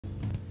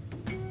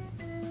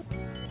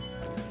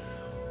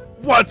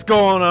What's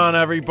going on,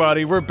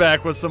 everybody? We're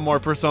back with some more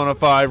Persona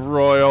 5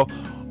 Royal.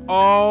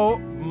 Oh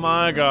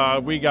my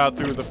god, we got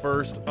through the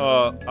first,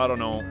 I don't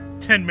know,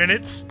 10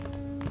 minutes.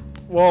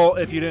 Well,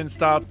 if you didn't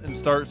stop and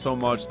start so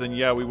much, then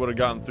yeah, we would have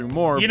gotten through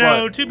more. You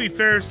know, to be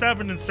fair,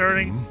 stopping and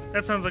starting,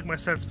 that sounds like my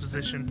set's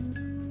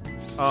position.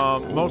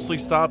 Mostly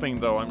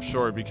stopping, though, I'm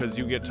sure, because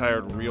you get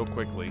tired real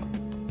quickly.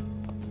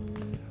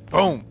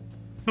 Boom!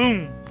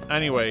 Boom!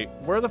 Anyway,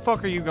 where the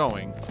fuck are you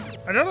going?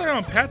 I know they're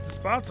on path to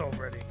spots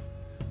already.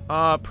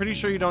 Pretty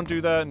sure you don't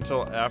do that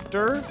until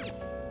after?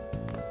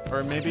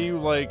 Or maybe you,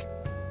 like...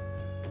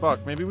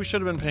 Fuck, maybe we should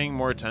have been paying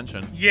more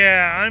attention.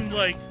 Yeah, I'm,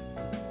 like...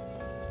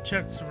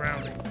 check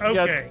surrounding.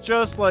 Okay. Yeah,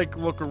 just, like,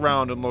 look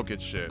around and look at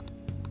shit.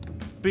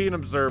 Be an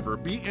observer.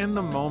 Be in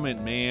the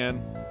moment,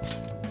 man.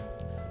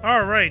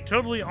 Alright,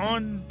 totally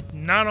on...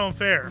 not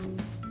unfair.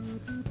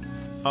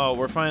 Oh,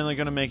 we're finally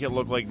gonna make it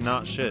look like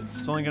not shit.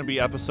 It's only gonna be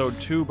episode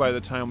 2 by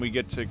the time we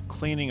get to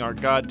cleaning our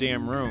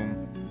goddamn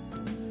room.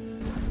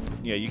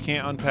 Yeah, you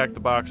can't unpack the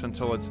box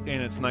until it's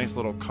in its nice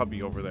little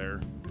cubby over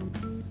there.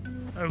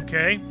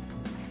 Okay.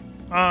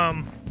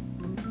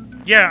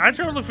 Yeah, I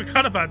totally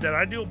forgot about that.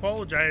 I do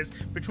apologize.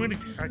 Between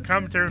the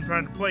commentary and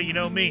trying to play, you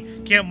know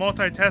me, can't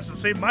multitask to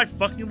save my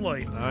fucking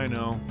life. I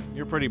know.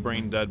 You're pretty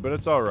brain dead, but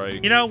it's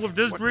alright. You know, with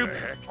this group,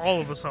 all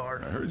of us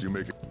are. I heard you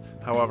make it.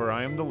 However,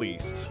 I am the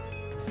least.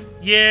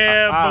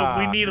 Yeah, but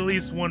we need at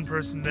least one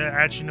person to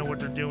actually know what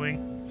they're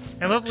doing.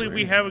 And luckily,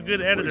 we have a good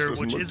editor,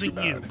 which isn't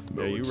you.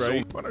 Yeah, you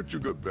right. Why don't you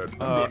go to bed?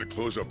 I'm going to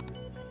close up.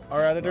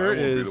 Our editor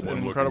is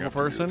an incredible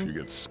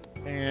person,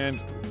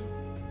 and,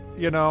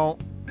 you know,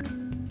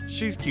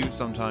 she's cute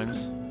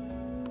sometimes.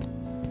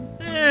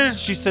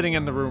 She's sitting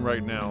in the room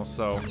right now,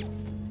 so...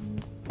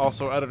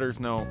 Also,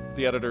 editors know,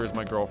 the editor is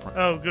my girlfriend.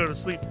 Oh, go to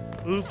sleep.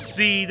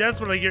 Oopsie, that's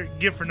what I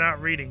get for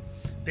not reading.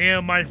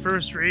 Damn, my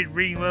first grade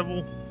reading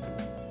level.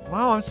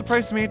 Wow, I'm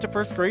surprised you made it to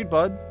first grade,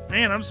 bud.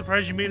 Man, I'm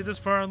surprised you made it this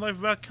far in life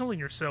without killing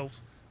yourself.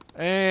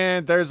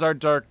 And there's our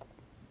dark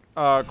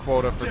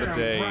quota for the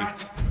day.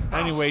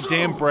 Anyway,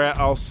 damn brat,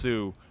 I'll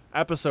sue.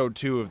 Episode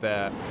 2 of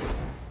that.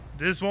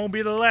 This won't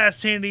be the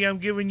last handy I'm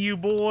giving you,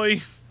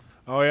 boy.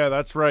 Oh yeah,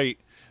 that's right.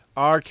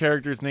 Our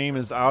character's name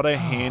is Outta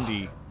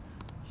Handy.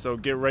 So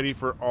get ready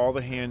for all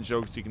the hand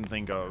jokes you can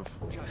think of.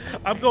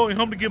 I'm going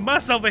home to give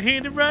myself a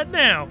handy right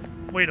now.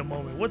 Wait a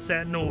moment, what's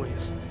that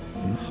noise?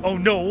 Oh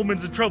no, a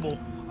woman's in trouble.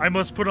 I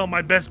must put on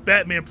my best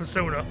Batman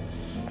persona.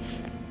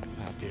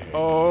 Okay.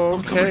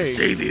 I'm coming to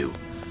save you.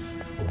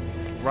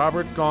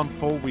 Robert's gone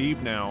full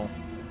weeb now.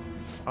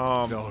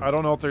 I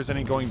don't know if there's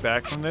any going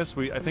back from this.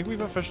 I think we've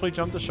officially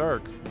jumped the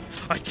shark.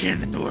 I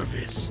can't ignore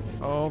this.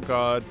 Oh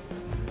god.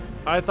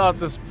 I thought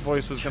this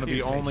voice was going to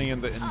be only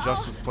in the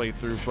Injustice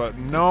playthrough, but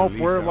nope,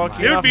 we're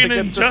lucky enough to get this one now. It would be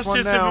an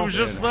injustice if it was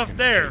just left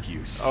there.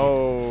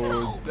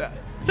 Oh,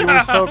 you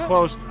were so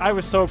close. I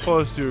was so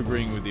close to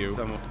agreeing with you.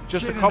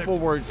 Just a couple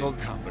words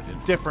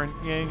different.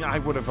 Yeah, I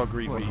would have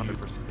agreed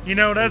 100%. You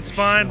know, that's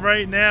fine.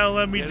 Right now,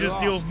 let me just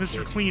deal with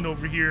Mr. Clean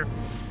over here.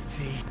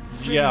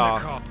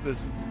 Yeah,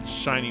 this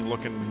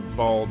shiny-looking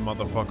bald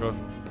motherfucker.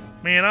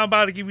 Man, I'm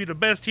about to give you the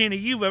best handy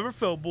you've ever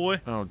felt,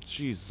 boy. Oh,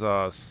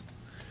 Jesus.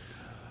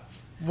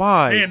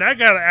 Why? Man, I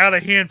got it out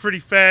of hand pretty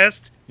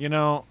fast. You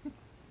know,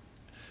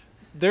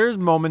 there's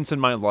moments in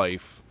my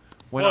life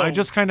when I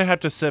just kind of have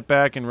to sit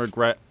back and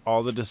regret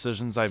all the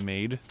decisions I've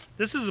made.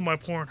 This isn't my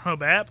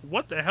Pornhub app.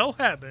 What the hell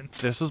happened?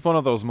 This is one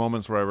of those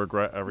moments where I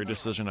regret every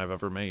decision I've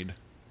ever made.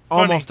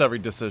 Funny. Almost every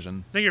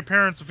decision. I think your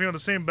parents will feel the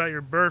same about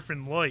your birth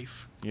and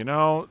life. You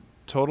know,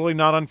 totally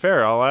not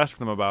unfair. I'll ask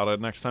them about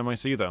it next time I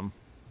see them.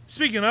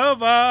 Speaking of,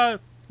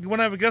 you want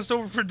to have a guest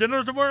over for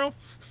dinner tomorrow?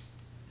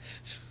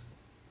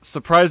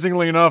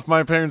 Surprisingly enough,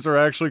 my parents are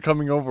actually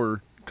coming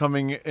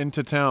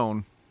into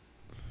town.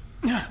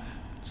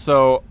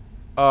 So,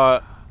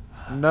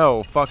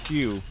 no, fuck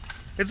you.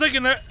 It's like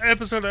an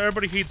episode of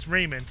Everybody Hates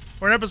Raymond,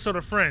 or an episode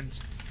of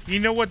Friends. You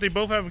know what they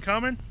both have in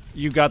common?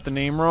 You got the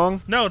name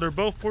wrong? No, they're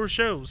both poor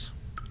shows.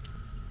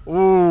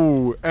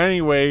 Ooh,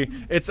 anyway,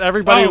 it's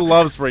Everybody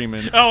Loves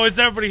Raymond. Oh, it's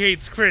Everybody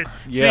Hates Chris.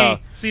 Yeah.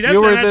 See, that's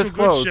an actual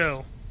good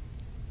show.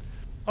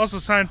 Also,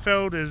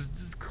 Seinfeld is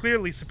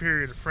clearly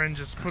superior to Friends,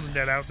 just putting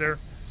that out there.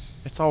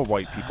 It's all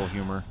white people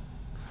humor.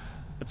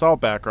 It's all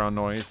background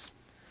noise.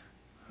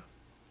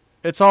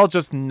 It's all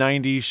just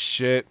 90s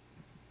shit.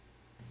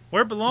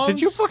 Where it belongs? Did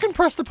you fucking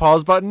press the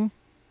pause button?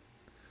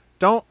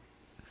 Don't.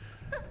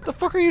 The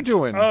fuck are you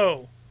doing?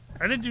 Oh,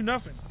 I didn't do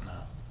nothing.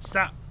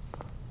 Stop.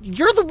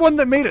 You're the one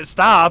that made it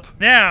stop.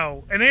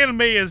 Now, an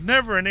anime is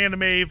never an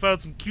anime without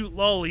some cute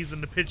lollies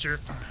in the picture.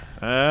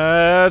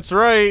 That's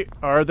right.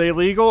 Are they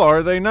legal?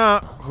 Are they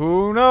not?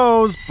 Who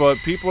knows? But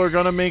people are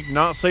gonna make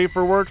not safe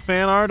for work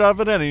fan art of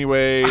it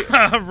anyway.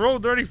 Roll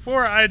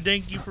 34, I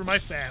thank you for my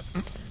fap.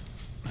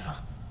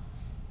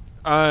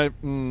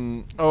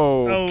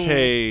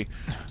 Okay.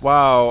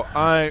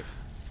 Wow.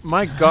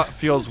 My gut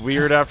feels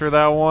weird after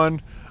that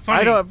one.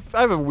 Funny. I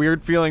have a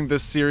weird feeling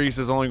this series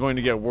is only going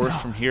to get worse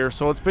from here,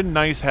 so it's been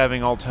nice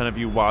having all 10 of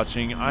you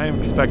watching. I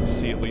expect to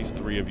see at least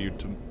 3 of you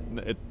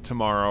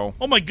tomorrow.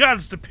 Oh my god,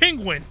 it's the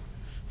penguin!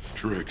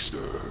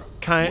 Trickster,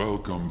 Kind.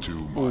 welcome to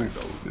my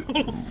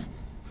velvet room.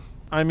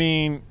 I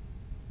mean,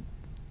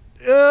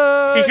 He kind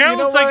you of know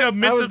looks like what? a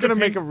mix I was of the gonna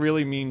make a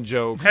really mean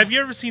joke. Have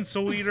you ever seen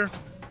Soul Eater?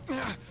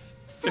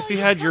 If he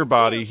had your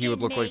body, he would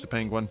look like the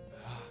penguin.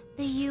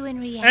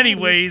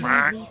 Anyways,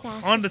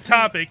 on the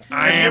topic,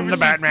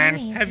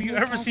 have you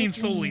ever seen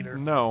Soul Eater?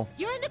 No.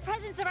 You're in the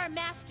presence of our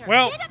master.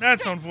 Well, Get up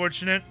that's straight.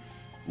 unfortunate.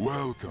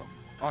 Welcome.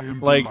 I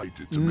am Like,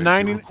 delighted to make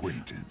 90 your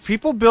acquaintance.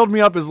 People build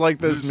me up as like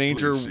this This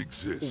major place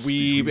exists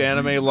weeb between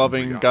anime you and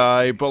loving reality.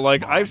 guy, but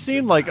like I've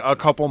seen like a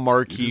couple It is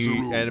marquee a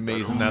room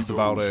animes that and that's only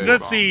about those it.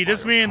 Let's see,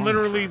 this man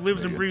literally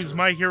lives and breathes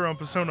My Hero on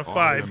Persona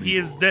 5. He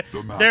is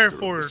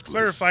therefore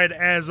clarified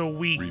as a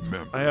weeb.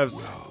 Remember I have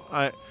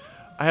well.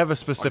 I have a I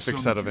specific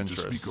set of summoned you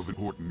to speak interests. of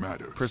important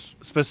matters.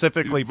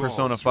 Specifically Involves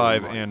Persona your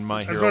 5 life. and My I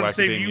was Hero about to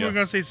say, you were Academia.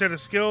 gonna say set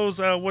of skills.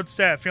 What's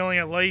that? Failing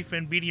at life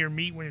and beating your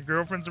meat when your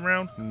girlfriend's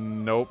around?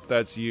 Nope,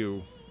 that's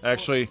you.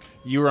 Actually,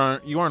 you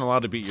aren't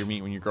allowed to beat your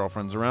meat when your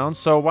girlfriend's around.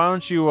 So why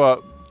don't you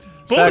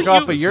back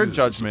off of your This is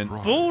a judgment?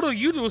 surprise. Bold of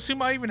you to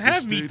assume I even The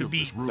have state meat to of beat.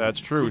 this room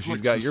That's true. She's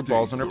reflects got the your state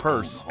balls in her your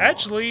purse. own heart.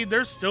 Actually,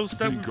 there's still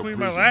stuff Think a between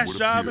my prison last would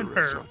job and appear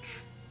as her. such.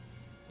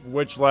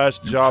 Which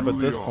last job at truly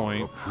this are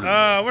point?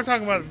 a We're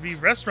talking about the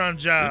restaurant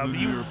job. In the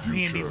You near future,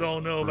 handies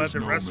all know about there's the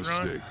no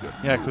restaurant. mistake that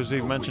Yeah, you because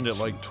we've mentioned it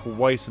awaits like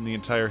twice in the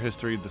entire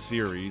history of the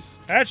series.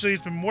 Actually,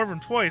 it's been more than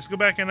twice. Go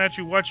back and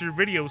actually watch your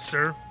videos,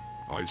 sir.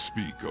 you. I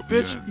speak of the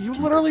Bitch, end you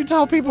to literally everything.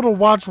 tell people to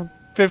watch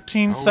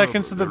 15 However,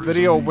 seconds of the there is a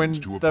video means when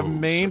to the oppose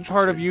main such a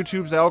part of fate.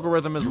 YouTube's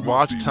algorithm is You must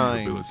watch be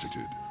times.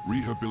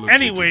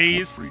 rehabilitated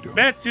Anyways, for freedom.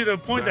 back to the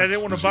point that I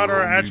didn't want That to is bother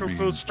your our only actual means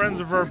close to friends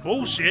of our avoid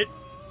bullshit.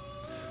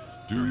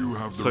 Do you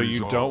have the So you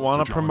resolve don't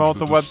want to challenge promote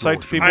the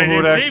website to distortion? people I who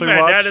would didn't say actually that.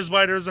 watch? That is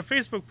why there's a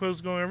Facebook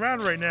post going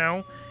around right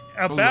now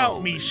about Allow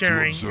me me to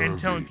sharing observe and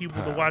telling the people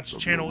to path watch the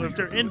of channel your if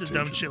they're into dumb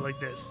rehabilitation. shit like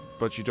this.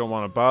 But you don't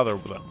want to bother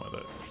them with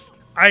it.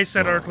 I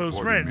said our Well, close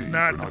pardon friends, me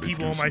not for the not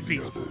people on my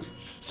introducing the Facebook. others.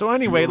 So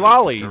anyway, To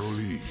lollies.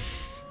 Caroline,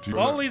 to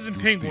Lollies and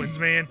to penguins,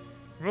 Steve. man.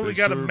 Really They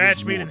got a serve match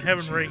as made in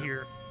heaven wardens right here.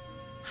 here.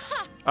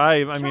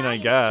 I mean, I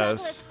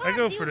guess. I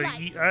go for the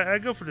I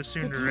go for the The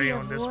duty tsundere of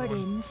on this one.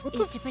 wardens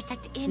is to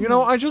protect inmates. You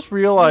know, I just They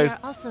realized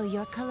are also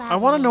your I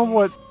want to know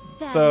what collaborators.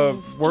 That the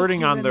is, if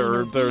wording you on their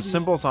remain obedient.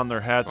 symbols on their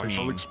hats I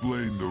shall mean.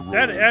 explain the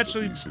That roles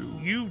actually, of these two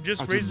you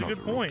just at raised a good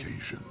another point.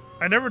 occasion.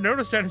 I never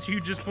noticed that until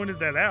you just pointed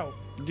that out.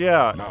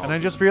 Yeah, Now and I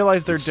just then,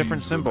 realized they're it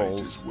different seems the night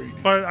symbols. is waning.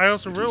 But I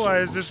also It is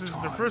realized this almost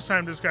is the time. first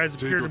time this guy's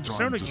Take appeared your in time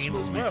Persona to games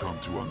as slowly well. come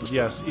to understand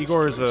Yes, this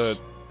Igor is place.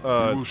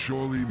 a We will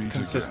surely meet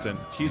consistent.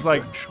 again, He's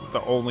like eventually.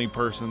 the only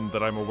person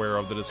that I'm aware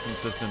of that is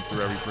consistent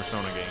through every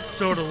Persona game.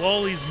 So the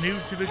lollies new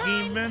to the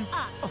game, man?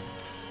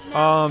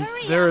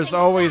 There is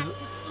always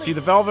see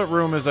the Velvet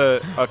Room is a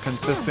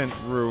consistent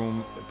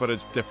room, but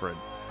it's different.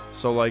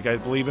 So like I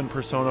believe in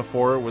Persona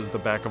 4 it was the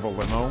back of a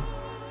limo.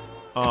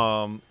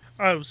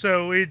 Oh,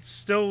 so it's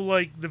still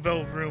like the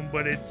Velvet Room,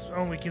 but it's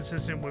only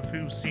consistent with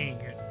who's seeing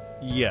it.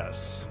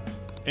 Yes.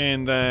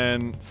 And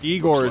then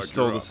Igor like is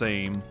still you're the up.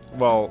 same.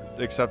 Well,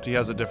 except he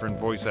has a different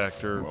voice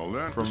actor Well,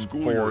 then, from the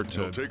school 4 year, to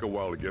it'll take a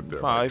while to get there.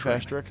 5 by train.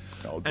 asterisk.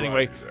 I'll drive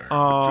Anyway, you there,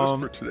 but just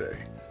for today.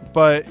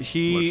 but Let's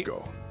he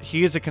go.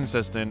 is a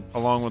consistent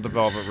along with the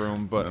Velvet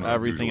Room, but And I'm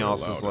everything usually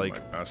else is allowed in like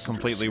my passenger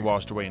completely seat.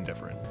 washed away and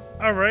different.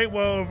 Alright,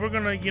 well, if we're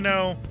gonna, you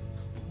know,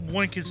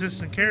 one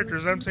consistent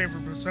characters, I'm saying for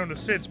Persona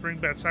 6, bring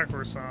back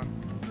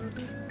Sakura-san.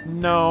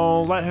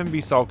 No, let him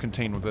be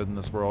self-contained within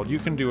this world. You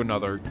can do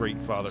another great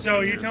father. So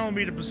figure. you're telling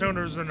me the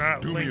Personas are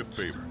not Do me a linked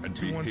favor and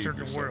to one behave certain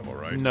yourself, world? all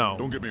right? No.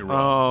 Don't get me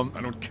wrong.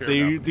 I don't care.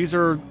 about These this.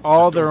 are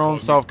all Just their don't own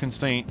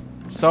call me-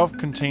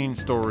 self-contained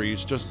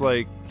stories, just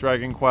like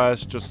Dragon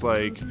Quest, just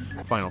like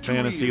Final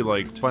Fantasy.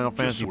 Like Final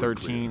Fantasy so we're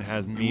 13 clear,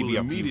 has you maybe will a few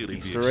immediately be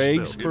Easter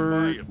eggs expelled. for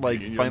In my like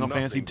opinion, Final you're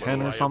Fantasy nothing 10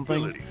 but or a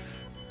something. liability.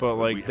 But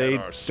We like had they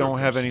our don't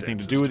have anything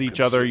to do circumstances with to each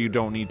other. You consider.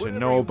 don't need to Whatever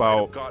know you might have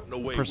about gotten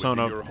away with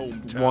Persona in your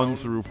hometown, 1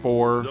 through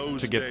 4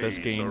 those to get this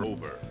days are game.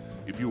 over.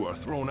 If you are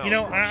thrown out You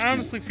know, from our I school,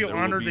 honestly feel there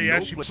will honored be they no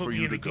actually place put for me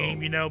you in the to game.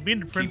 go. You know, being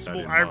the Keep that principal,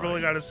 in I mind.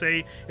 really gotta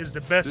say, is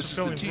the best This is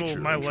the fulfilling role teacher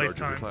of my in charge of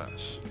your lifetime.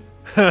 class.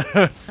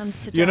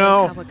 You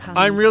know,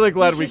 I'm really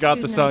glad we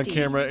got this on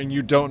camera and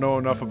you don't know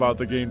enough about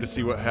the game to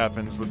see what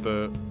happens with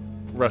the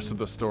rest of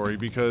the story,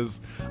 because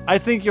I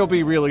think you'll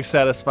be really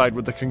satisfied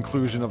with the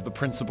conclusion of the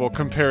principal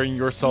comparing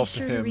yourself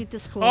to him.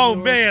 Oh,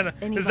 man,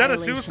 is that a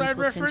suicide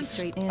reference?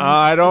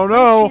 I don't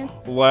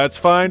know. Let's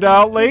find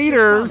out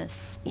later.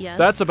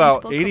 That's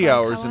about 80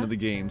 hours into the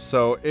game,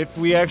 so if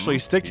we actually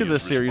stick to He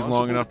this is series long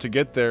responsible. enough to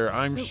get there,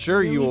 I'm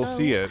sure you will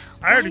see it.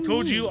 I already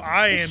told you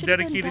I am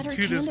dedicated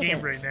to this game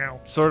right now.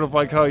 Sort of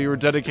like how you were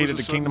dedicated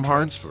to Was a Kingdom sudden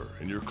Hearts.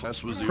 transfer, and your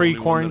class was the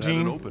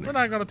Pre-quarantine. only one that had an We're opening.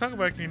 not gonna talk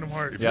about Kingdom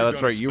Hearts. Yeah,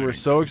 that's right. You were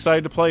so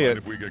excited to play it.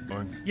 If we get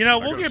going, You know,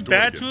 I we'll got a get story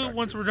back to to it back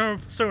once we're done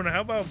with Persona.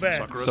 How about that?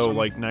 Sakura-san, So,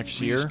 like, next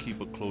please year?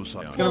 keep a close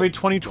eye It's on gonna be him.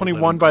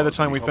 2021 by the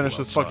time we finish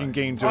this fucking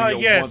game. Doing it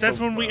Yes, once that's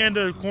a- when we end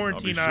the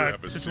quarantine I'll be sure to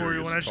have a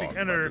tutorial and serious actually talk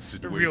enter about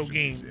the real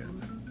situation. game.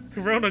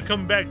 Corona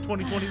come back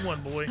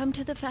 2021, boy. Come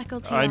to the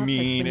faculty I office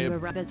mean, when you it-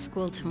 arrive at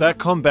school tomorrow. That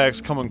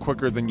comeback's coming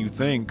quicker than you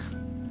think.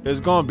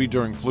 It's gonna be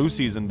during flu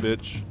season,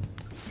 bitch.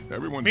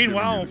 Everyone's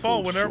Meanwhile, giving on you fall,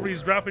 the when cold everybody's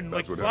shoulder. dropping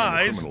like That's what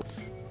having a flies. criminal-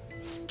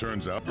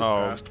 Turns out your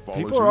Oh, past follows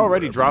people are you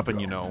already wherever dropping,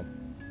 you you go. know.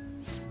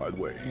 By the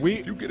way, We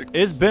if you get a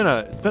it's been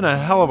a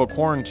hell of a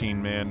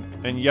quarantine, man,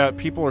 and yet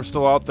people are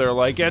still out there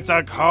like it's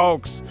a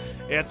hoax,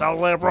 it's a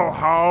liberal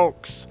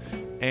hoax,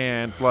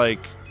 and like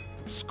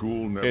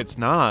school never. it's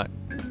not.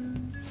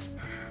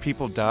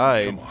 People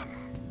died. Come on,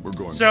 we're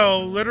going. So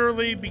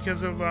literally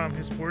because of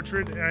his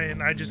portrait,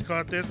 and I just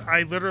caught this.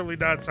 I literally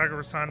thought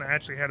Sakura-san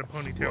actually had a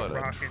ponytail What a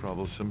rocking.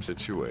 troublesome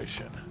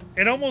situation.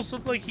 It almost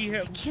looked like he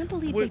had. I can't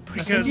believe Wait, they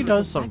because- presented he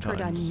does the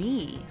record on sometimes.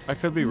 me. I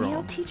could be Male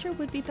wrong. teacher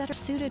would be better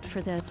suited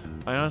for this.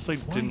 I honestly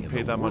Why didn't in pay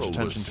the that much world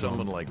attention was to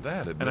someone him, like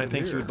that and I admitted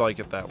think here? you would like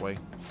it that way.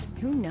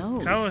 Who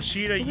knows?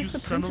 Kawashita, it was you the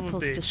son of a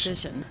principal's bitch.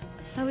 decision.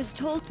 I was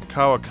told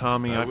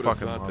Kawakami, I would have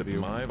fucking thought love that you.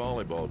 my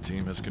volleyball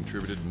team has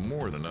contributed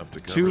more than enough to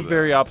cover Two that.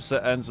 very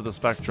opposite ends of the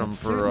spectrum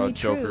That's for certainly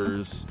true.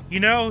 jokers. You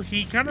know,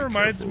 he kind Be of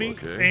reminds careful, me,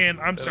 okay? and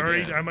I'm Then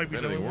sorry, again, I might be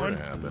if the only anything were one,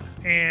 to happen,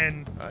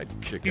 and I'd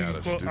kick you out can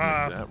a quote, student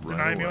like that deny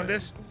right me on away.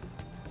 this.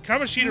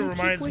 Kamashita I reminds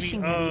keep me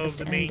wishing that he was of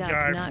the to main end up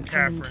guy not from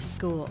coming Catherine. to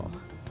school.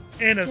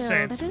 In a Still,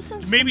 sense, that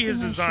isn't maybe his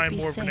something I design should be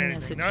more than saying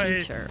as anything, a not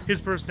teacher.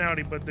 his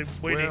personality, but the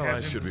way they Well, have I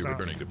him should be designed.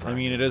 returning to I practice.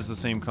 mean, it is the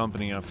same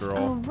company after Oh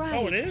all. right.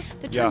 Oh, it is? The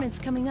Yeah. tournament's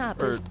coming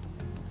up. Or,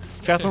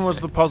 Catherine was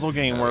the puzzle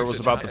game where it was Such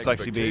about high the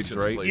sexy babes,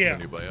 expectations right? placed Yeah.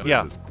 on you by others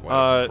Yeah, is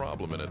quite a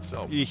problem in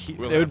itself.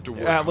 We'll have to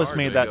work Atlas hard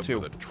made to that get too.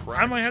 with a track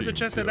I might have to team,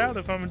 check that too. out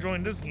if I'm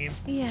enjoying this game.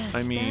 Yes,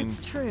 I mean,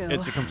 that's true.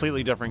 it's a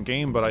completely different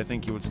game, but I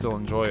think you would still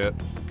enjoy it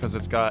because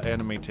it's got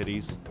anime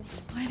titties.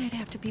 Why'd it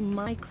have to be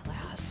my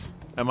class?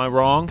 Am I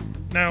wrong?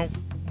 No,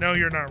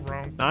 you're not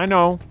wrong. I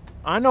know.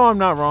 I know I'm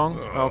not wrong.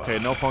 Okay,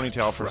 no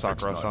ponytail for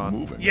Traffic's not Sakura-san.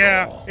 moving at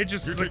Yeah, all. it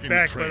just You're slipped taking the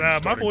back, train but my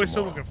starting boy's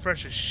still tomorrow. looking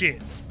fresh as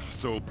shit.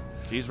 So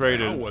He's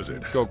ready How to was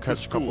it? go The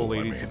catch a couple school, I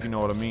ladies, mean. if you know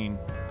what I mean.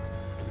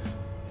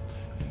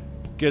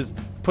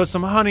 Put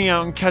some honey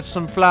out and catch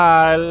some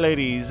fly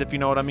ladies, if you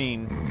know what I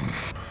mean.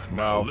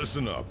 now Wow.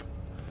 listen up.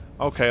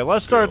 Okay,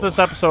 let's start this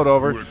episode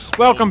over. We're exposed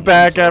Welcome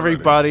back, already.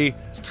 everybody.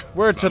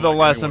 We're to Sound the like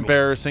less anyone-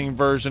 embarrassing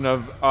version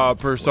of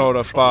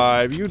Persona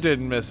 5. You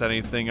didn't miss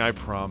anything, I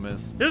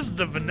promise. This is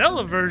the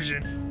vanilla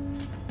version.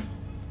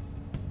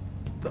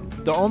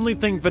 The only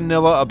thing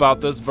vanilla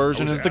about this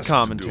version I was is the asked to do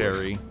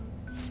commentary.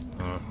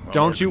 I'm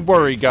Don't you already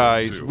worry, paid for it,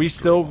 guys. too, We so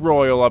still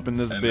royal up in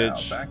this And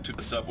bitch. now, back to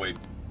the subway.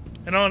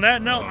 And on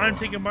that note, I'm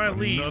taking my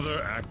leave.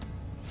 Another act.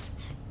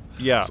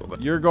 Yeah, So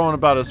that- you're going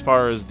about as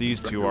far as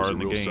these two That was are a in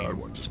the real sad game.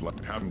 one, just like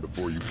it happened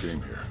before you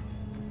came here.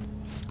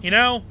 You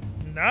know,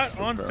 not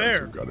Your parents unfair.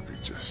 have gotta be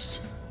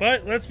just.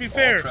 But let's be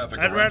fair. traffic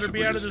I'd around rather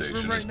be out of Shibuya this room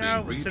Station right is now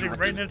being than sitting right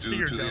redirected next to due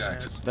your to the dumbass.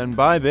 accident. Then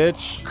bye,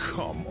 bitch.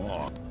 Come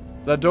on.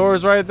 The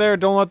door's right there.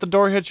 Don't let the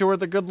door hit you where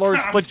the good Lord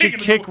I'm split you, taking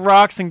the kick door.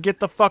 rocks, and get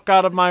the fuck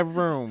out of my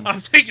room.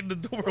 I'm taking the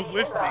door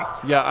with me.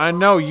 Yeah, I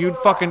know. You'd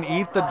fucking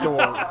eat the door.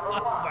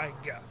 Oh my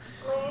god.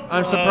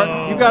 I'm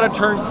surprised. You gotta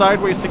turn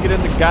sideways to get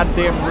in the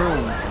goddamn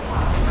room.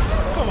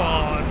 Come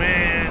on,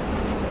 man.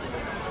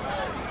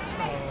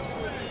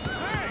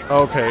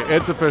 Okay,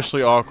 it's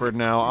officially awkward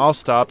now. I'll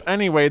stop.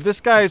 Anyway,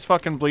 this guy is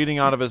fucking bleeding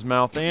out of his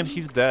mouth, and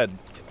he's dead,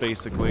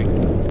 basically.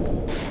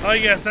 Oh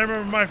yes, I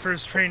remember my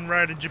first train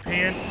ride in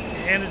Japan.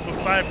 It ended with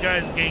 5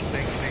 guys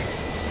gangbanging me.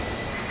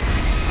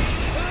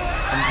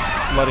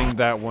 Letting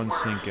that one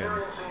sink in.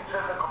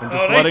 I'm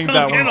just Oh, they letting sunk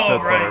that in one sit all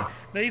right. there.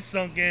 They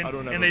sunk in, don't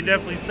ever and they leave.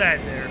 definitely sat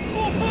there.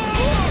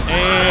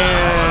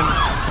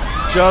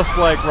 And just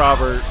like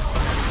Robert.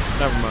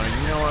 Never mind.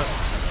 You know what?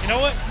 You know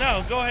what?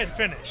 No, go ahead,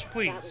 finish,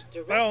 please.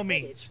 By all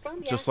means.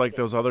 Just like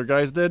those other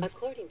guys did.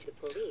 According to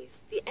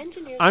police, the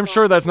engineer's I'm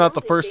sure that's not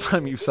the fault first is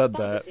time you've said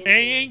that. And it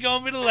ain't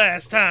gonna be the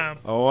last time.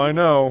 Oh, I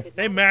know.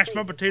 They mashed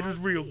my potatoes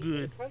real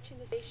good.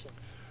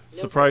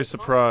 Surprise,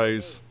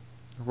 surprise.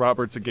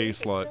 Robert's a gay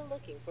slut.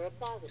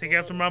 Take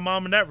after my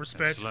mom in that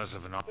respect. Less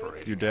of an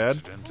operating Your dad?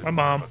 accident My and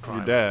mom. more of a crime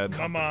Your dad. of the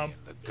My mom.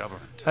 company and the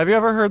government. Have you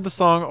ever heard the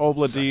song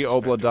Obla Dee, Obla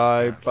Suspect is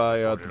Die apparently by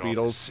the reported office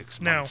Beatles?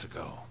 6 No. months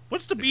ago.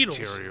 What's the Beatles?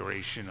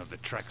 Deterioration of the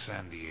tracks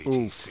and the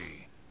ATC.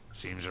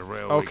 Seems a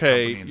railway Okay,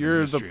 company and the you're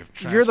Ministry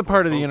the of you're the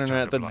part of the Transport both internet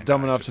turned a that's blind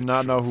dumb eye enough to to the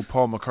not know who truth.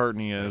 Paul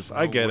McCartney is. There's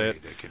I no get way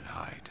it. they can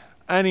hide.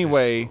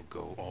 Anyway, This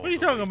will go all What are you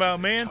the talking way to about,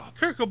 the man? top.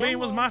 Kurt Cobain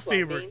was my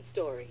favorite.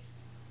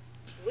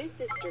 With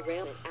this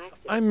derailment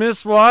accident, I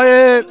miss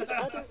Wyatt.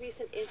 other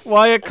recent incidents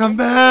Wyatt, come of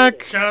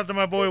back. Shout out to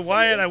my boy This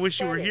Wyatt. I is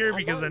wish you were spreading here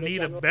because I among the need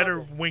a general better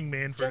public.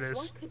 wingman for Just this.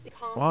 what could be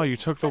causing Wow, you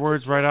took the such a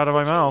words right out of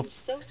my drastic mouth. change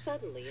so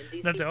suddenly in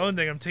these Not the people? only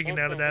thing I'm taking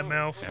out of that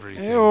mouth.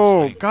 Everything Ew,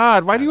 was like-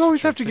 God, why do you That's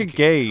always what have to you're get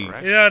thinking, gay?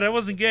 correct? Yeah, that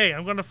wasn't gay.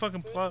 I'm gonna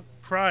fucking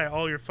pry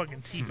all your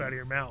fucking teeth out of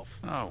your mouth.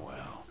 Oh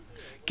well.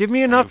 Give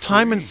me enough Feel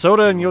time free. and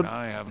soda and You you'll and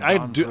I haven't I'll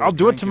gone do for a I'll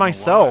do it drink to in a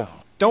myself. while.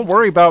 Don't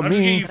worry about I'm just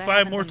gonna me. give you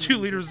 5 more 2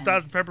 liters of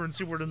Dr. Pepper and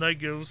see where the night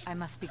goes. I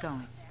must be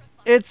going.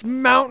 It's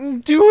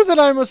Mountain Dew that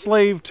I'm a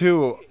slave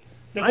to.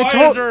 Then I why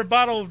told- is there a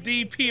bottle of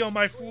DP on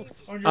my floor?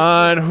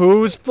 On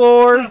whose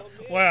floor?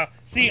 Wow.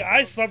 See,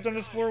 I slept on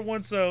this floor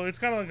once, so it's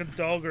kind of like a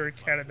dog or a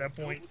cat at that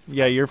point.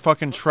 Yeah, you're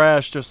fucking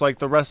trash just like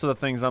the rest of the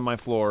things on my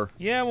floor.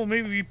 Yeah, well,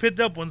 maybe you picked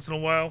up once in a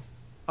while.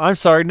 I'm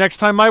sorry, next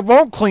time I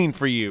won't clean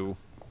for you.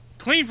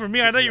 Clean for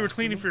me? I thought you were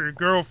cleaning for your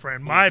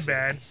girlfriend. My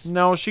bad.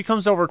 No, she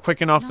comes over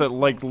quick enough that,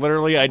 like,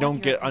 literally I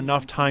don't get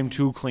enough time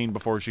to clean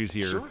before she's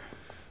here.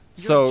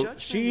 So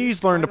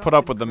she's learned to put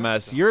up with the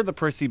mess. You're the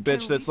prissy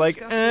bitch that's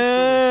like, I'm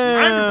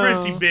a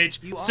prissy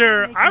bitch.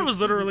 Sir, I was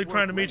literally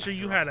trying to make sure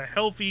you had a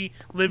healthy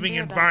living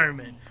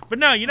environment. But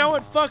no, you know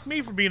what? Fuck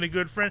me for being a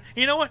good friend.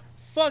 You know what?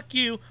 Fuck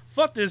you.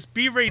 Fuck this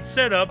B-rate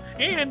setup.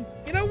 And,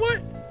 you know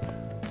what?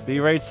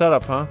 B-rate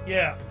setup, huh?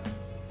 Yeah.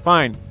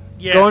 Fine.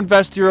 Yeah. Go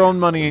invest your own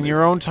money in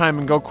your own time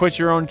and go quit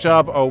your own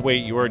job. Oh,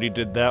 wait, you already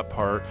did that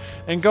part.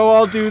 And go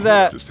all do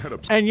that.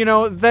 And, you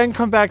know, then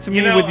come back to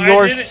me with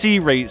your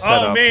C-rate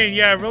setup. Oh, man,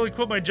 yeah, I really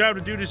quit my job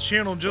to do this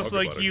channel just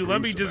like you. Let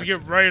me just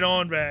get right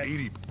on back.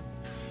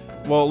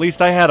 Well, at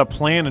least I had a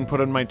plan and put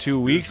in my 2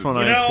 weeks when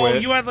I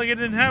quit. You act like I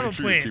didn't have a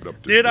plan.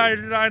 Did I or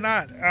did I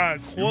not?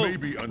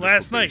 Quote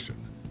last night.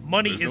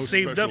 Money is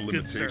saved up,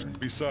 good sir.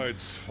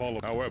 Besides,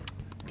 however.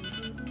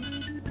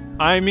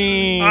 I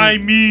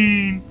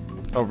mean...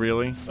 Oh,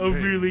 really? Oh,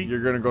 really?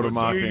 You're going to go to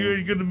mocking.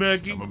 You're going to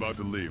mocking? I'm about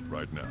to leave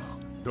right now.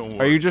 Don't worry.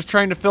 Are you just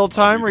trying to fill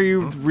time, or are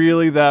you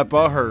really that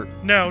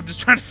butthurt? No, just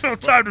trying to fill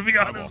time, to be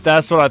honest.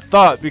 That's what I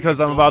thought, because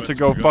I'm about to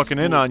go fucking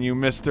in on you,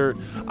 mister.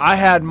 I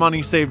had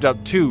money saved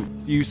up too,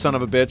 you son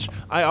of a bitch.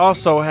 I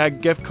also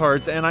had gift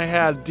cards, and I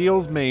had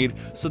deals made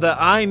so that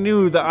I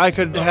knew that I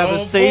could have a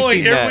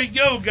safety net. Here we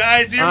go,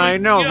 guys. I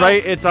know,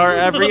 right? It's our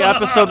every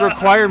episode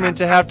requirement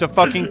to have to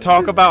fucking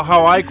talk about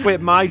how I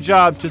quit my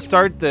job to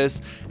start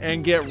this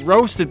and get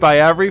roasted by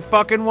every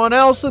fucking one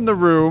else in the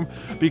room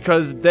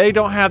because they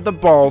don't have the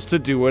balls to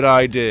do what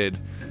I did.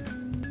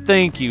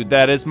 Thank you.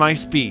 That is my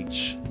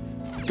speech.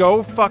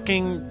 Go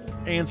fucking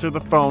answer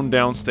the phone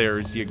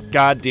downstairs, you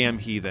goddamn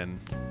heathen.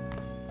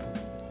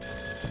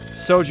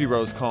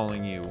 Sojiro's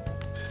calling you.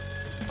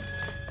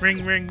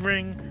 Ring, ring,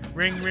 ring,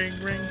 ring, ring,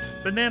 ring.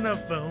 Banana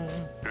phone.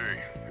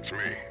 Hey, it's me.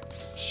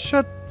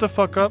 Shut the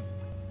fuck up.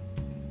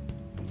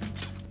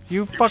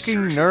 You fucking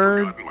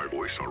nerd.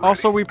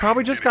 Also, we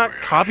probably just got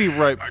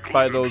copyright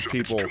by those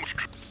people.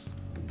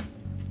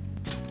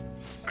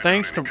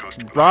 Thanks to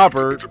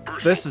Robert,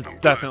 this is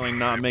definitely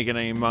not making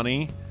any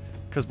money.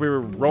 Because we were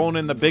rolling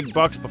in the big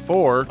bucks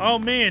before. Oh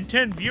man,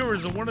 10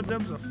 viewers and one of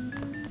them's a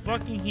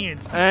fucking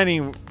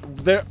handy.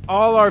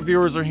 All our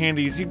viewers are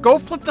handies. You go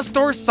flip the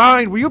store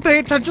sign. Will you pay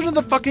attention to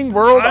the fucking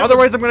world?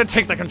 Otherwise, I'm going to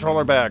take the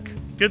controller back.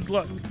 Good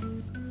luck.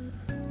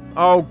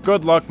 Oh,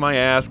 good luck, my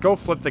ass. Go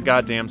flip the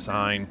goddamn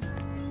sign.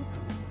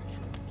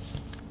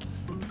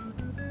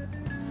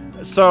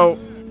 So,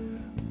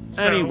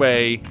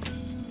 anyway,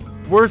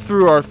 we're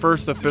through our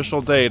first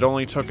official day. It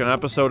only took an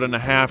episode and a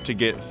half to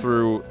get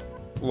through,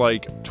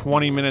 like,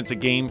 20 minutes of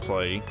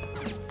gameplay.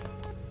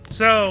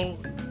 So,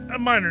 a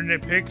minor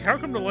nitpick. How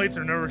come the lights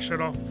are never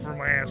shut off before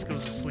my ass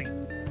goes to sleep?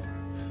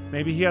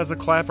 Maybe he has a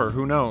clapper.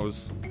 Who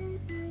knows?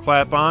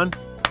 Clap on,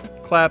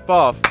 clap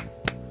off.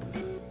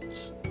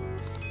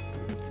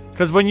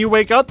 Because when you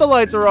wake up, the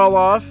lights are all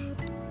off.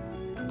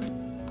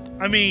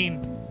 I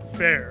mean,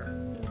 fair.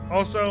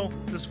 Also,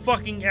 this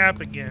fucking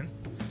app again.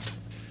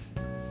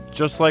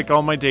 Just like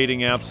all my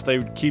dating apps,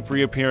 they keep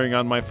reappearing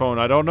on my phone.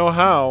 I don't know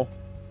how.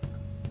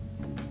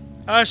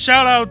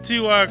 Shout out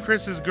to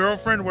Chris's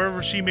girlfriend,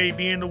 wherever she may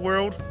be in the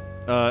world.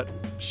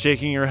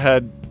 Shaking her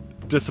head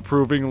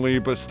disapprovingly,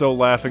 but still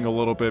laughing a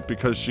little bit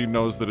because she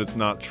knows that it's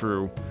not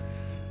true.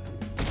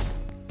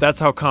 That's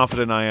how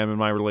confident I am in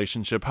my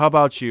relationship. How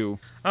about you?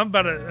 I'm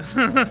about to...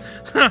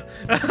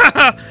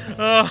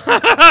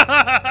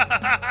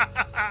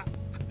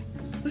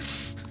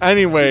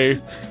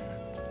 Anyway,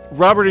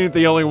 Robert ain't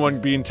the only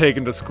one being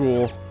taken to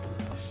school.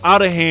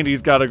 Out of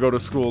Handy's got to go to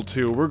school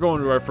too. We're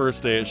going to our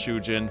first day at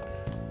Shujin.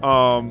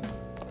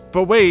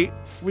 But wait,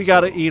 we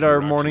got to eat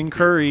our morning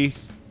curry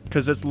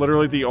because it's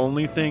literally the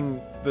only thing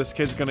this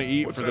kid's going to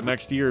eat for the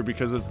next year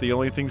because it's the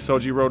only thing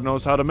Sojiro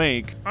knows how to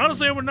make.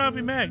 Honestly, I would not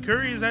be mad.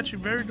 Curry is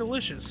actually very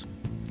delicious.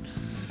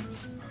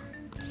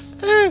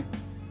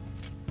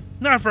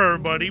 Not for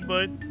everybody,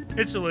 but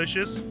it's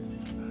delicious.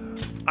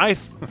 I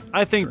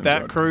think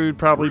that curry would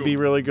probably be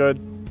really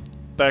good.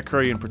 That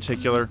curry in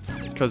particular,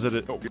 because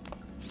it.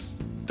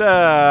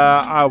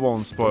 I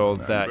won't spoil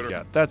that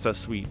yet. That's a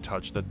sweet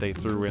touch that they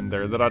threw in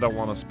there that I don't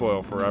want to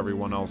spoil for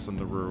everyone else in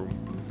the room,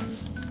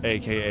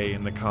 aka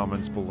in the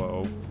comments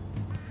below.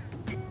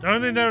 The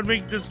only thing that would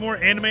make this more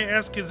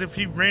anime-esque is if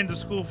he ran to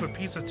school with a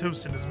piece of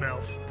toast in his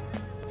mouth.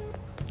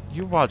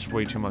 You watch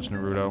way too much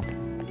Naruto.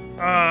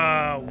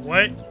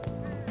 What?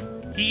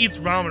 He eats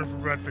ramen for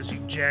breakfast, you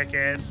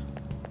jackass.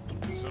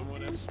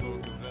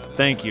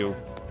 Thank you.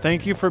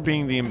 Thank you for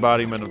being the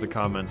embodiment of the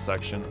comments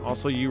section.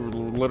 Also, you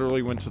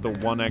literally went to the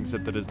one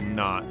exit that is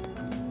not.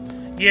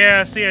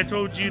 Yeah, see, I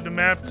told you the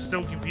map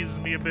still confuses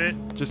me a bit.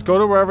 Just go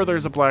to wherever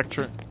there's a black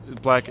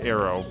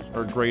arrow,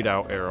 or grayed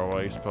out arrow,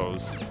 I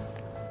suppose.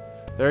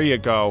 There you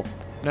go.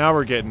 Now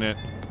we're getting it.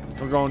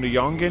 We're going to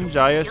Yongen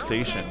Jaya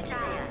Station.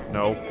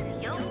 Nope.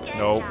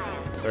 Nope.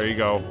 There you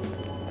go.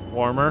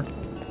 Warmer.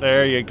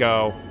 There you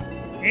go.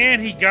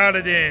 And he got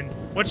it in,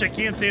 which I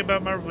can't say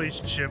about my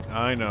relationship.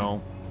 I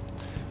know.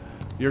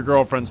 Your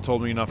girlfriend's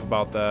told me enough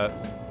about that.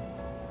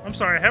 I'm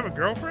sorry, I have a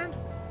girlfriend?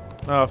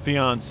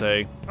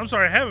 Fiance. I'm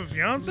sorry, I have a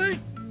fiance?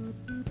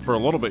 For a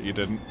little bit, you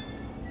didn't.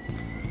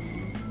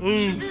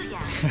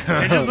 Oof.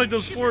 And just like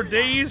those 4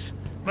 days,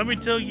 let me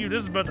tell you,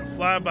 this is about to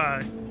fly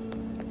by.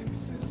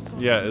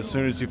 Yeah, as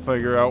soon as you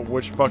figure out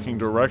which fucking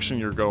direction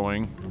you're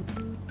going.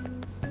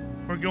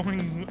 We're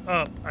going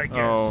up, I guess.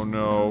 Oh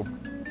no.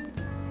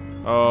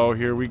 Oh,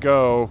 here we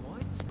go.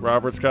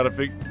 Robert's got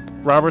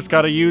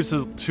to use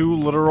his 2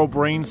 literal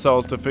brain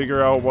cells to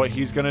figure out what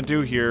he's gonna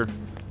do here.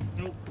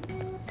 Nope.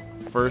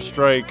 First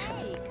strike.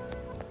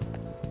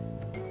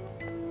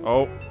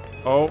 Oh,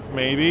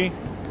 maybe.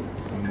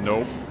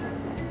 Nope.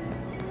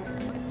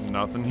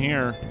 Nothing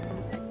here.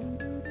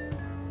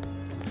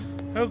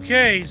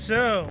 Okay,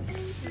 so.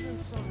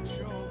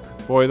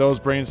 Boy, those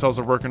brain cells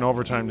are working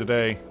overtime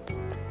today.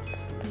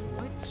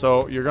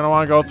 So you're gonna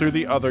want to go through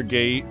the other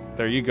gate.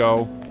 There you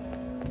go.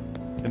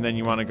 And then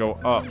you want to go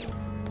up.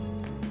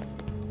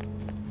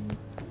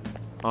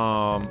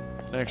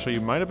 Actually,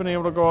 you might have been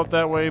able to go up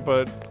that way,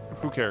 but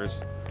who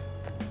cares?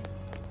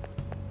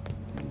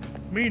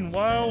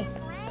 Meanwhile,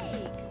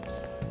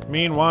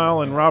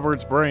 in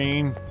Robert's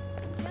brain,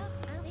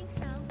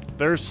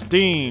 there's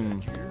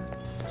steam.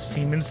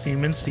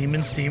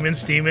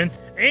 steaming.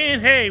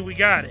 And hey, we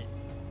got it.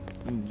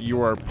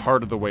 You are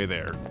part of the way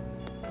there.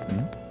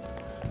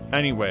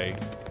 Anyway,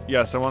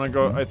 yes, I want to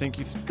go. I think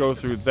you go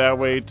through that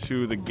way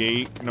to the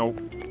gate. Nope.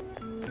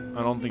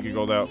 I don't think you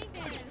go that.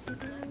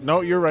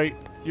 No, you're right.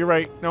 You're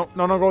right. No,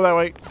 go that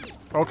way.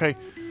 Okay.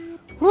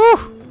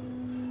 Whew!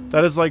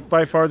 That is like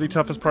by far the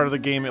toughest part of the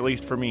game, at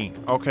least for me.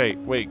 Okay,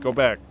 wait, go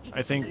back.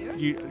 I think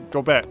you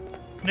go back.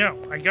 No,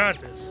 I got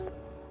this.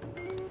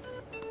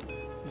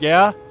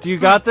 Yeah? Do you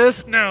got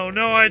this? No,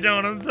 I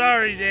don't. I'm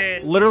sorry,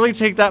 Dad. Literally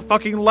take that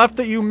fucking left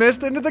that you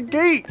missed into the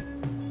gate.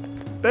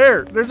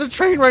 There's a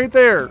train right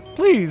there.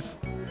 Please.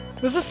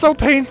 This is so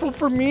painful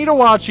for me to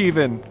watch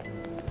even.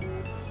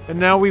 And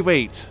now we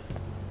wait.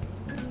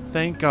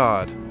 Thank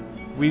God.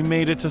 We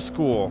made it to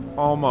school.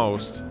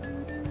 Almost.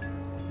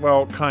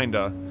 Well,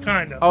 kinda.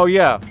 Kinda. Oh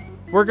yeah.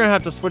 We're gonna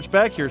have to switch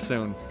back here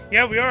soon.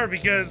 Yeah, we are,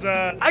 because,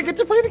 I get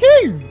to play the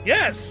game!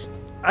 yes!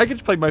 I get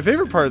to play my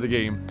favorite part of the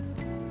game.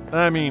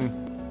 I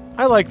mean,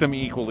 I like them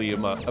equally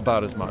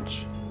about as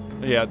much.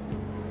 Yeah.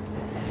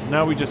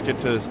 Now we just get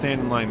to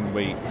stand in line and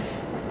wait.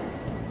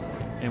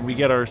 And we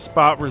get our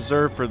spot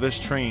reserved for this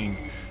train.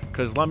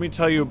 Because let me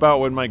tell you about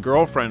when my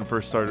girlfriend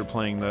first started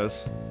playing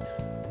this.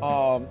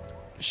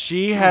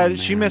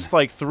 She missed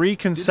like 3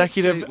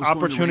 consecutive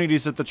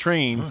opportunities at the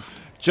train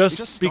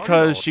just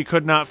because she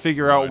could not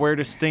figure out where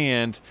to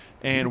stand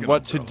and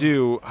what to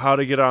do, how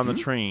to get on the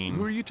train.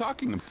 Who are you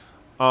talking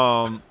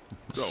about?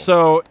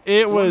 So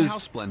it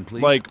was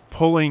like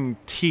pulling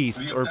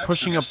teeth or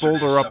pushing a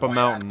boulder up a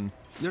mountain.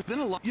 There's been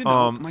a lot,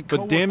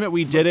 but damn it,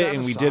 we did it,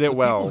 and we did it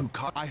well.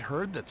 I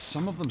heard that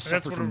some of them That's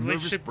suffer what a from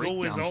nervous relationship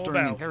goal is breakdowns all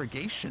during about.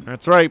 interrogation.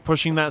 That's right,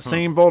 pushing that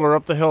same boulder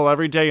up the hill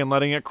every day and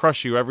letting it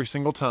crush you every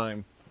single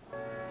time.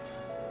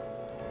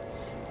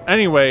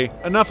 Anyway,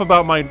 enough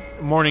about my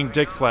morning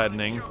dick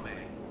flattening,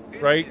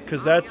 right?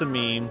 Because that's a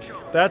meme.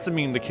 That's a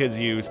meme the kids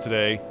use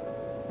today.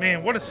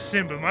 Man, what a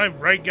simp. Am I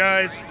right,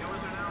 guys?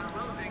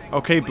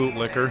 Okay,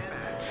 bootlicker.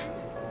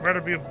 I'd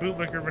rather be a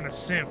bootlicker than a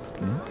simp.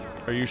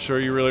 Are you sure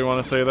you really want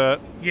to say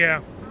that?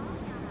 Yeah.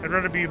 I'd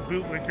rather be a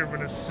bootlicker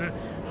than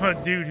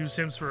a dude who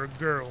simps for a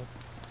girl.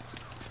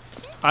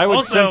 I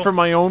would simp for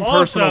my own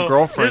personal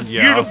girlfriend, this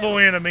yeah. beautiful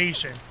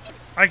animation.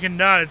 I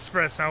cannot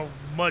express how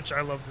much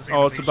I love this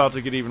animation. Oh, it's about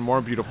to get even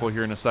more beautiful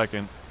here in a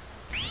second.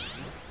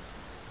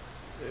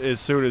 As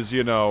soon as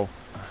you know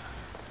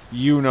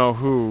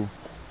who.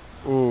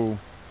 Ooh.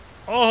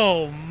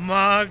 Oh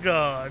my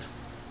God.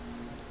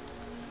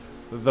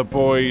 The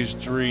boy's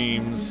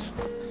dreams.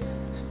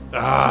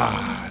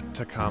 Ah,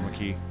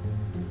 Takamaki.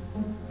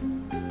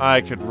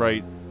 I could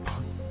write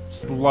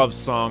love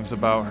songs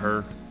about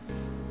her.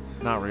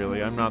 Not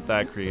really. I'm not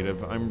that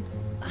creative.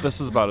 This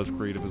is about as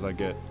creative as I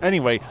get.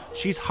 Anyway,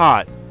 she's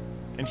hot.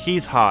 And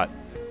he's hot.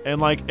 And,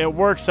 like, it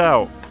works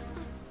out.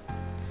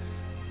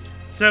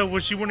 So,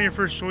 was she one of your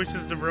first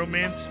choices to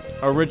romance?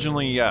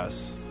 Originally,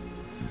 yes.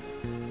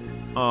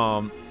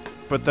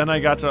 But then I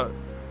got to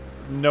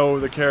know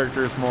the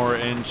characters more,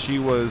 and she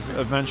was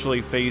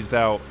eventually phased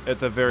out at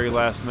the very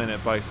last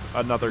minute by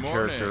another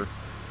character.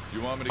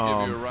 You want me to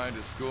give you a ride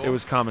to school? It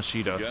was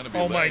Kamishita.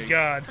 Oh my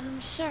God.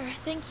 Sure,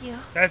 thank you.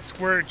 That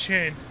square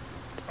chin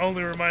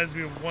only reminds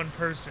me of one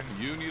person.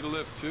 You need a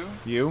lift too?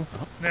 You?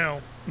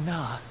 No.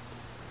 Nah.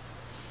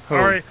 Who?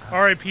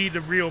 R.I.P.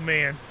 the real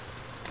man.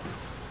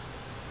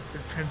 The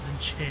Crimson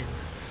Chin.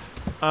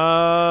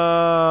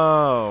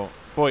 Oh.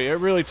 Boy, it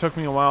really took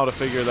me a while to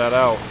figure that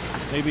out.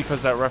 Maybe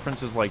because that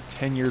reference is like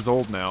 10 years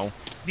old now.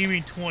 You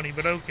mean 20,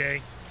 but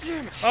okay.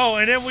 Oh,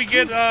 and then we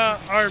get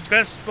our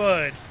best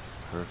spud.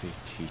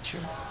 Perfect teacher.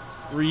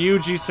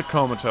 Ryuji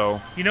Sakamoto.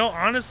 You know,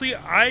 honestly,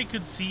 I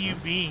could see you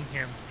being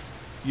him.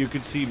 You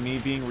could see me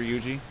being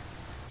Ryuji?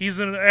 He's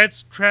an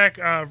ex-track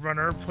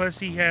runner, plus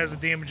he has a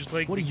damaged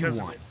leg What do you because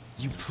of want? it.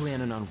 You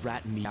planning on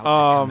ratting me out to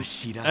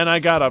Kamishita? And I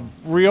got a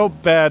real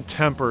bad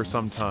temper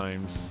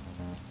sometimes.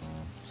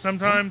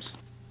 Sometimes?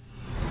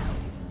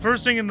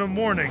 First thing in the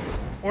morning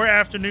or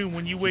afternoon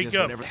when you wake does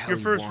up, whatever the hell your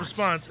he first wants.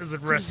 response is Who does he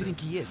aggressive. think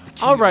he is? The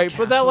king All of the right,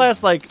 but that castle?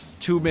 lasts like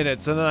 2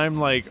 minutes, and then I'm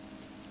like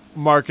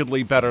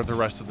markedly better the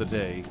rest of the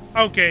day.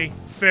 Okay,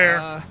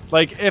 fair.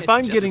 Like, if It's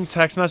I'm just getting a-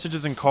 text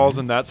messages and calls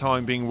and that's how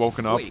I'm being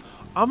woken up, Wait,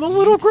 I'm a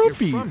little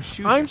grumpy. from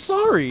Shooters. I'm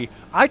sorry.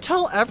 I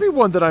tell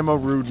everyone that I'm a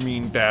rude,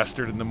 mean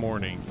bastard in the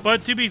morning.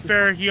 But to be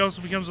fair, he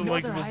also becomes a No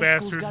other likable high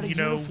school's bastard, got a you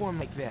know, uniform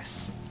like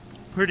this.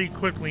 pretty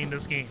quickly in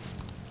this game.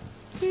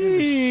 He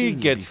seen you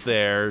gets before.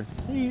 there.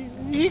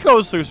 He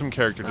goes through some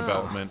character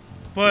development.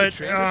 But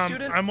transfer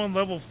student? I'm on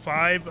level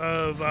 5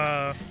 of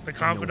the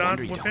Confidant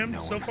wonder you with don't him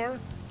know so him. far.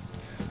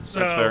 So,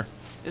 That's fair.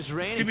 It's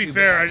raining to be too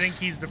fair, bad. I think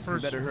he's the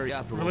first better hurry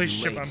up or we'll be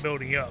relationship late. I'm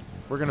building up.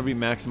 We're going to be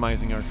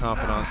maximizing our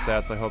confidant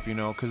stats, I hope you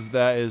know, because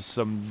that is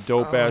some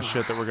dope-ass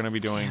shit that we're going to be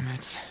doing. Damn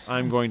it.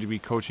 I'm going to be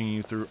coaching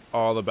you through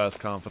all the best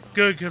confidants.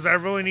 Good, because I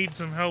really need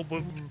some help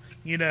with,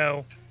 you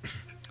know,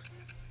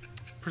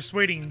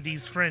 persuading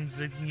these friends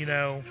that, you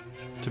know,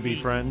 To be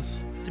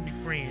friends. to be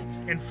friends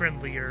and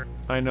friendlier.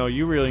 I know,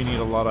 you really need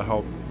a lot of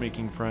help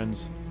making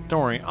friends.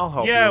 Don't worry, I'll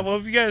help Yeah, you. well,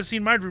 if you guys have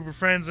seen my group of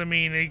friends, I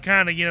mean, it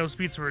kind of, you know,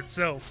 speaks for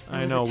itself.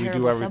 I know, we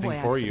do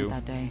everything for you.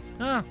 That day.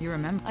 Huh. You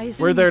remember?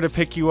 We're there to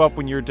pick you up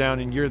when you're down,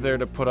 and you're there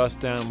to put us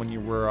down when you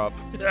were up.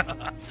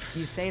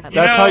 You say that.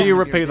 That's how know- you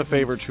repay the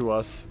favor to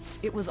us.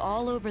 It was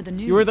all over the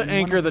news. You are the and one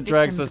anchor of the that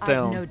drags us victims, I've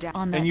down. no doubt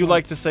on that And you day.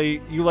 like to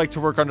say, you like to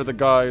work under the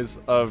guise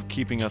of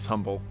keeping us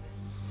humble.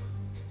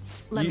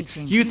 Let me You,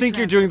 change. you think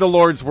you're doing the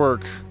Lord's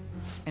work.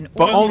 An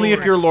but ordinary only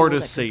if your prep Lord school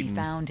is that could be Satan.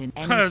 found in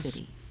any Because,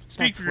 city.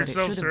 speak That's for what it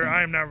yourself, should have sir. been.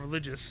 I am not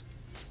religious.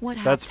 What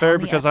hap- That's fair tell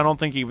me because ev- I don't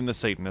think even the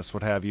Satanists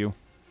would have you.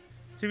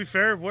 To be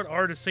fair, what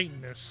are the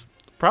Satanists?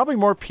 Probably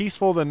more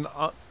peaceful than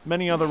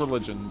many other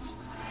religions.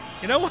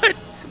 You know what?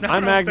 Not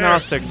I'm unfair.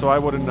 agnostic, so I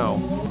wouldn't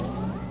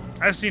know.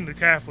 I've seen the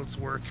Catholics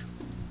work.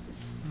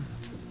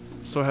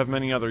 So have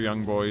many other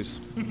young boys.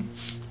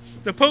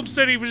 The Pope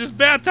said he was just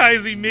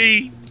baptizing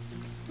me.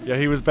 Yeah,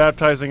 he was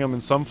baptizing them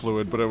in some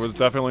fluid, but it was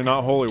definitely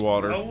not holy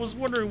water. I was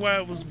wondering why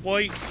it was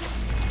white.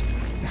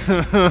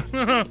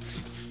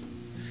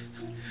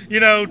 You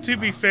know, to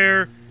be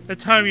fair, the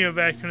timing of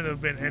that couldn't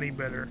have been any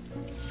better.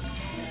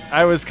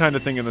 I was kind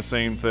of thinking the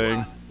same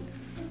thing.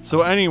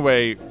 So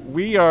anyway,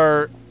 we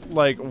are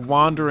like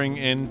wandering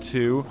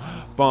into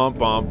bum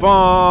bum bum.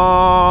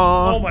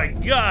 Oh my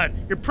god,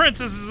 your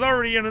princess is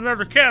already in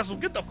another castle.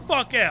 Get the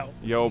fuck out.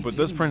 Yo, but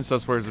this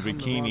princess wears a Come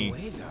the wrong bikini,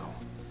 way,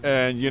 though.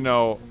 and you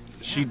know,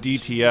 she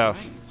DTF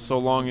so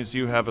long as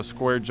you have a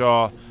square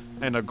jaw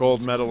and a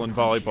gold medal in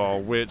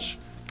volleyball, which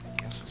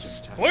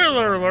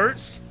Spoiler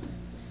alerts.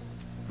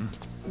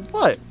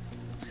 what?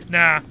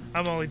 Nah,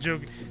 I'm only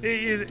joking.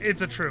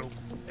 It's a true.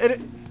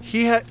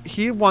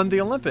 He won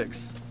the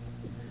Olympics.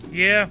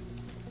 Yeah.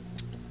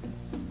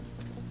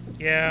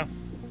 Yeah.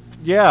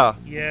 Yeah,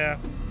 Yeah.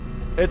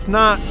 it's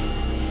not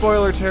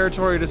spoiler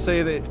territory to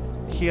say that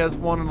he has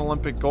won an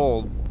Olympic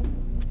gold.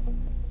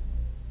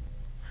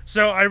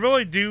 So I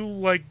really do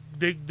like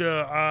dig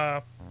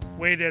the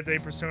way that they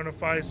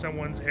personify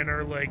someone's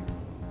inner like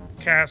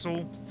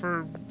castle.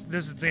 For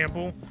this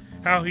example,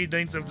 how he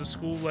thinks of the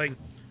school like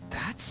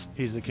That's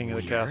He's the king of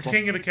the Weird. castle.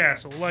 king of the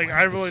castle. Like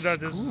I Where's the really thought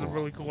this is a school?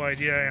 really cool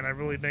idea, and I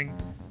really think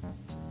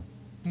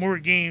more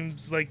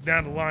games like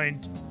down the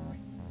line.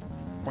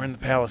 We're in the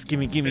palace.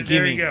 Gimme, gimme,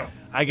 There gimme. you go.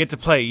 I get to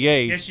play.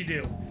 Yay. Yes, you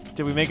do.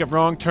 Did we make a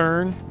wrong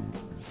turn?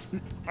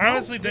 I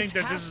honestly this think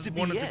that has this is to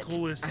one be of the it.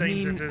 coolest I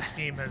things mean, that this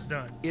game has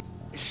done. it.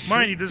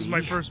 Mind you, should this is my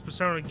be. first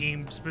Persona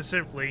game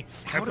specifically.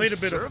 I Out played a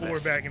of bit of 4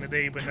 service. back in the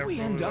day, but How'd never we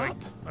really end like, up?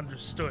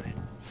 understood it.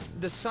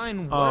 The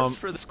sign was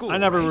for the school. I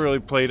never right? really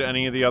played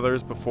any of the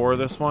others before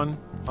this one.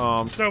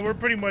 So we're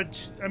pretty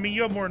much, I mean,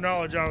 you have more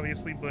knowledge,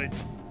 obviously, but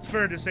it's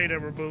fair to say that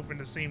we're both in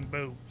the same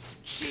boat.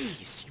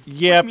 Jeez. you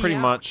Yeah, freaked me pretty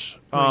out. much.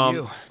 Who are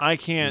you? I You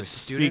can't a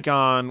speak student?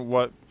 on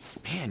what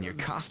Man, your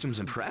costume's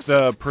impressive.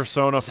 the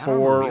Persona Is that 4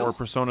 armor real? or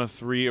Persona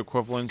 3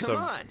 equivalents Come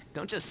of on,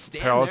 don't just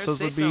stand palaces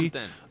there. would Say be.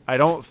 something. I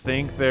don't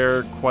think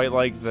they're quite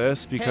like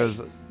this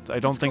because I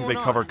don't what's think they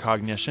going cover on?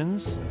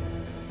 cognitions.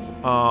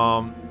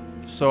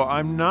 So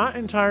I'm not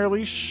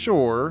entirely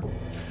sure,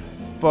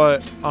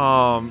 but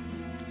I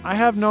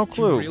have no You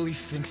clue. really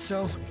think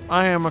so?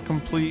 I am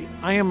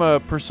a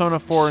Persona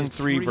 4 and Shit's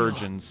 3 real.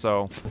 virgin,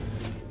 so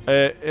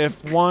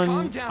if Calm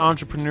one down.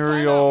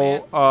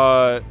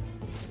 entrepreneurial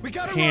We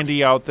gotta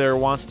handy out there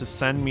wants to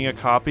send me a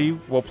copy,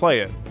 we'll play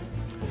it.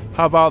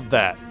 How about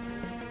that?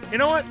 You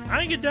know what?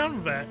 I can get down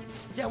with that.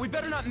 Yeah, we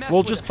better not mess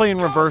We'll with just it. play in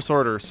Go. reverse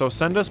order. So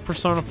send us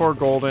Persona 4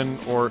 Golden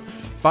or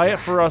buy it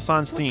for us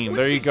on Steam. with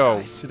There you these go.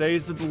 guys?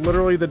 Today's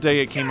literally the day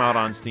it came out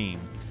on Steam.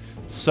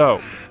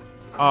 So,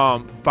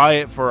 buy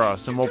it for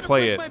us and we'll Gonna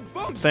play break it.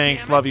 my bones,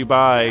 Thanks, damn love it. you,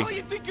 bye. Hell,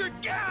 you think you're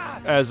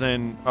God? As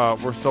in,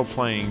 we're still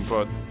playing,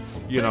 but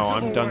you know,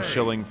 I'm done away.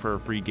 shilling for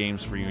free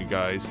games for you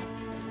guys.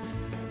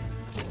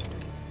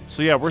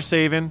 So yeah, we're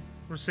saving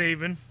We're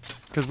saving.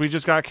 because we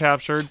just got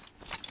captured.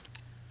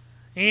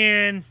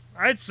 And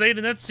I'd say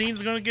the next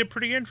scene's going to get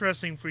pretty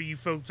interesting for you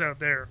folks out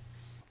there.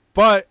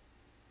 But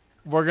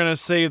we're gonna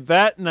save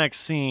that next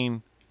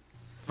scene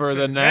for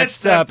the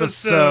next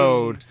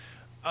episode.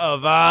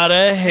 of Out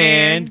of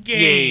Hand And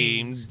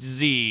Games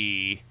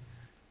Z.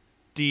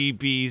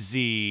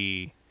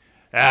 DBZ.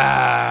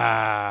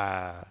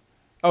 Ah.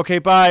 Okay,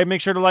 bye.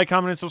 Make sure to like,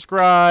 comment, and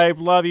subscribe.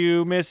 Love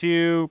you. Miss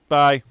you.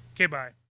 Bye. Okay, bye.